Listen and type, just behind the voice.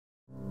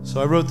So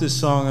I wrote this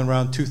song in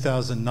around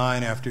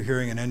 2009 after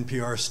hearing an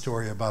NPR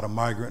story about a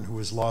migrant who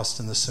was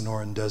lost in the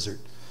Sonoran Desert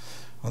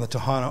on the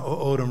Tohono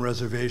O'odham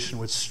Reservation,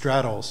 which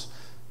straddles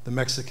the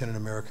Mexican and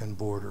American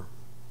border.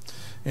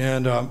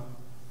 And her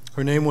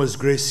name was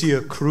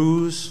Gracia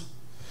Cruz.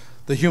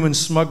 The human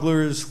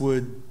smugglers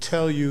would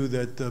tell you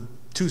that the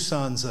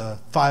Tucson's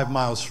 5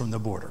 miles from the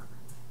border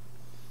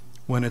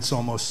when it's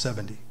almost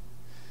 70.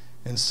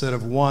 Instead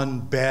of one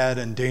bad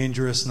and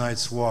dangerous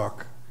night's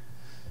walk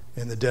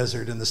in the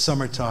desert in the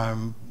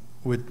summertime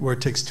where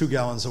it takes 2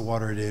 gallons of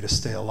water a day to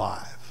stay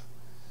alive.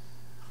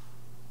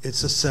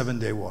 It's a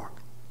 7-day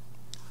walk.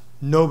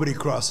 Nobody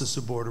crosses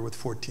the border with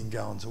 14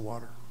 gallons of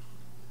water.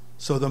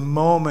 So the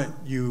moment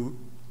you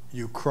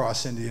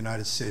cross into the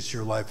United States,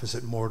 your life is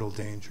at mortal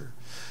danger.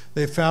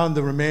 They found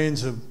the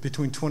remains of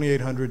between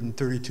 2,800 and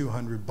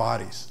 3,200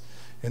 bodies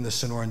in the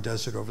Sonoran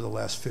Desert over the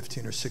last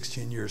 15 or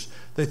 16 years.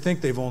 They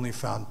think they've only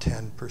found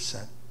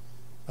 10%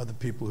 of the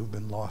people who've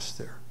been lost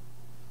there.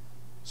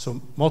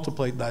 So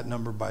multiply that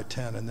number by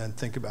 10 and then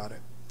think about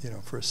it,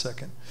 for a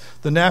second.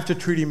 The NAFTA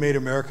treaty made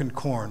American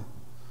corn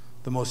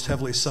the most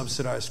heavily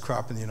subsidized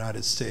crop in the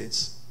United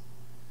States,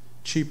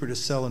 cheaper to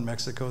sell in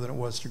Mexico than it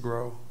was to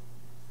grow.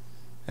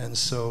 And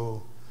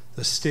so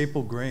the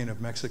staple grain of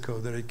Mexico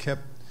that had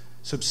kept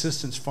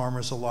subsistence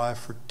farmers alive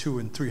for 200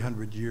 and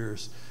 300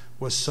 years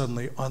was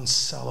suddenly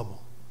unsellable.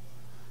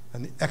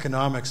 And the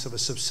economics of a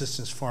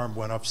subsistence farm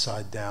went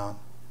upside down.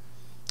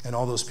 And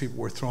all those people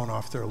were thrown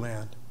off their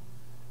land.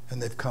 And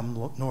they've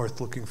come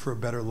north looking for a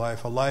better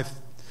life, a life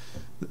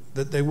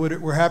that they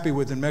were happy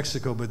with in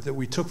Mexico, but that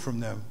we took from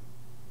them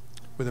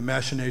with the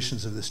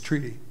machinations of this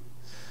treaty.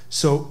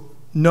 So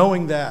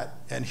knowing that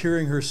and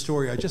hearing her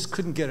story, I just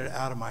couldn't get it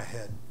out of my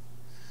head.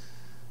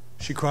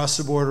 She crossed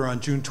the border on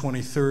June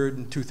 23rd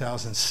in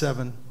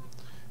 2007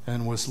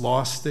 and was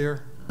lost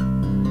there.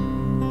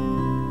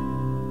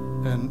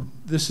 And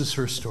this is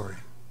her story.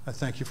 I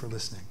thank you for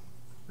listening.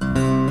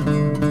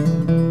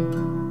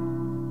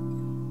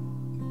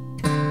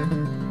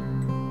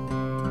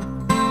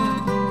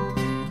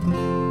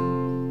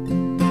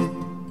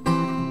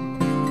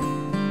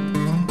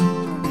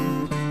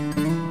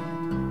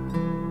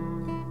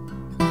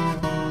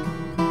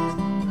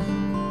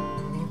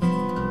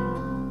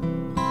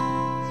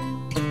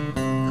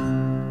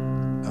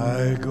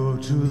 I go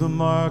to the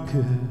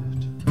market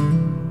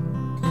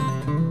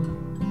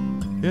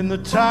in the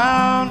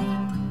town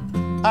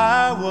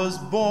I was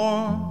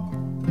born.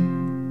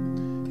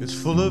 It's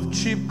full of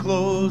cheap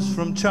clothes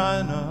from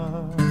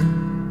China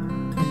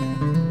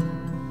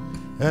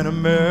and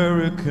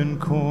American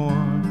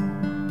corn.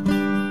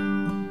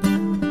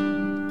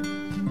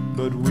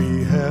 But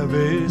we have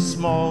a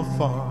small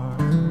farm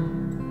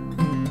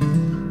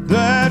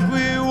that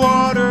we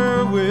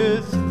water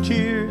with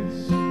tears.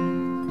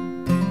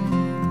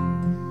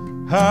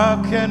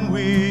 How can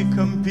we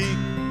compete?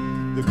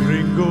 The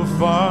gringo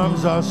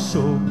farms are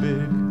so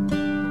big.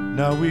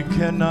 Now we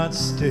cannot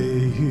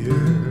stay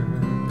here.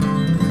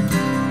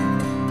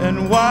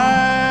 And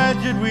why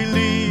did we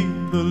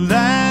leave the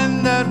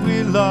land that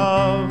we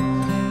love?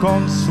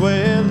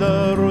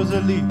 Consuela,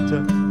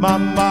 Rosalita,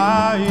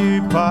 Mama y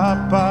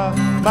Papa.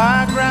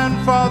 My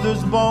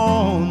grandfather's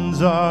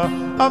bones are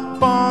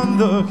up on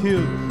the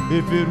hill.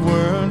 If it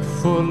weren't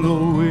for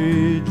low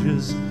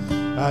wages,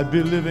 I'd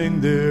be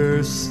living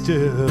there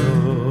still.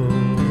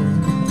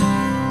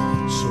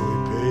 So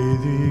we pay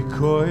the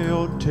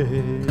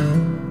coyote.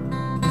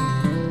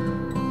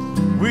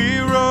 We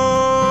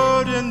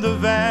rode in the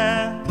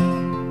van.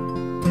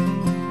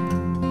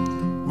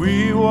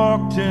 We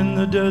walked in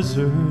the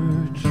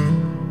desert,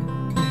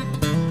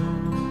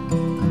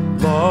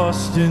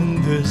 lost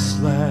in this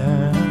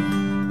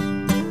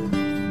land.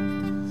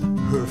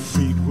 Her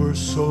feet were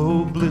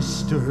so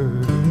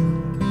blistered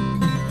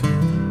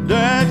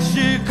that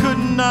she could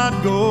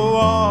not go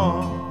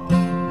on.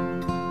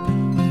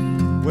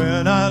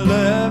 When I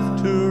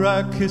left her,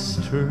 I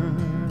kissed her.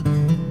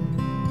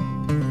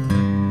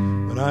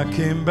 When I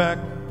came back,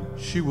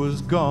 she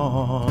was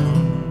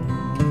gone.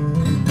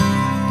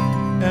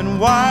 And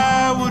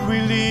why would we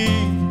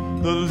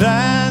leave the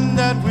land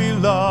that we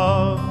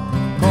love?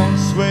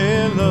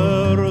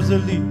 Consuela,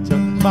 Rosalita,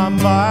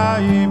 Mama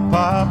y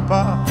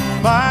Papa.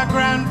 My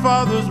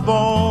grandfather's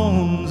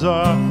bones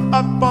are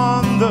up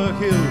on the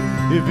hill.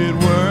 If it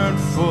weren't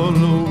for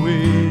low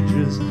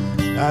wages,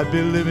 I'd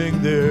be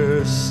living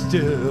there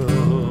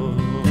still.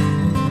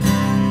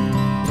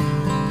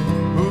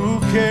 Who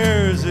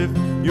cares if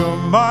your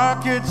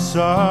markets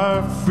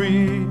are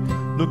free?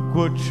 Look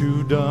what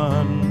you've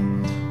done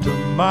to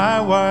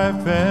my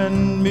wife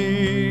and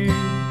me.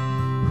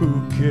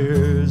 Who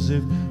cares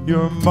if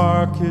your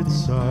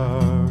markets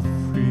are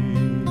free?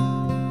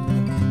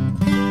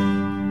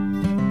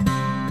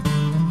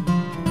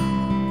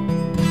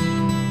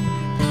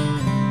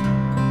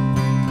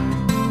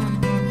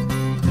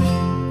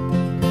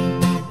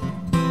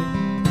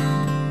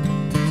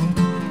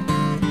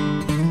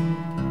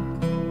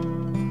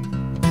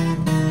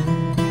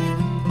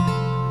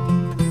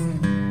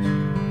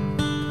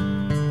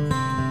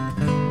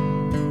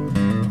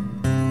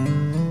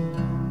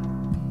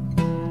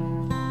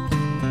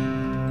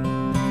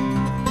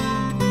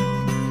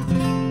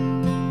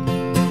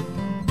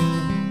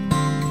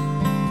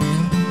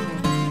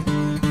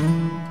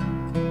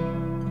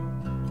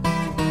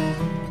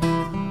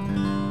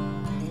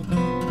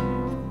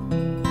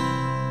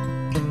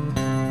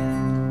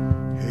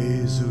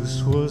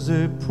 was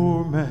a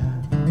poor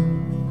man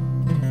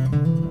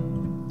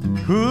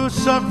who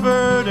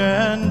suffered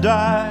and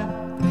died,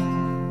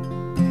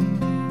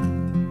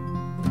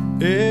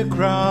 a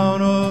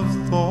crown of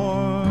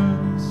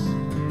thorns,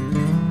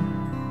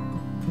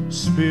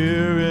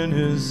 spear in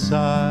his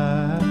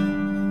side.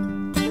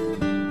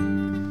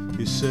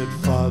 He said,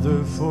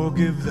 Father,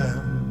 forgive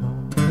them.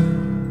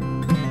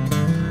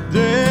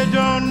 They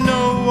don't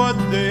know what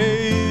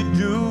they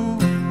do.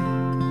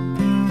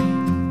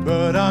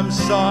 But I'm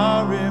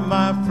sorry,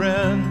 my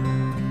friend,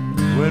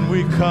 when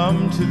we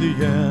come to the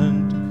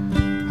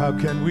end, how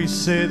can we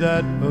say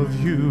that of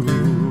you?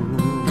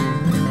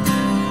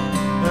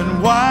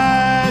 And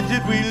why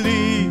did we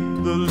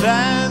leave the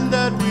land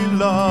that we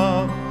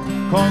love?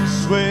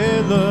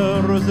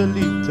 Consuela,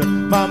 Rosalita,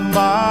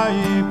 Mama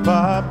y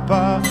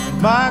Papa.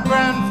 My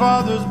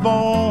grandfather's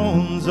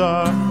bones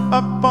are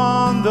up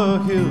on the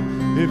hill.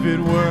 If it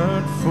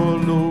weren't for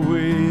low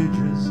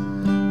wages,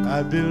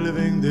 I'd be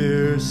living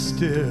there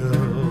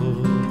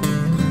still.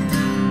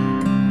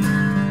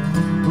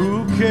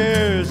 Who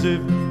cares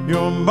if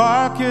your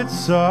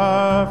markets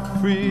are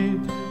free?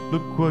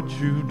 Look what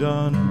you've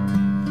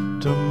done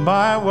to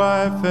my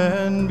wife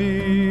and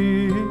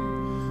me.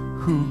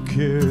 Who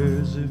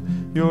cares if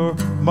your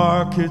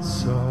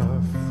markets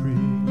are free?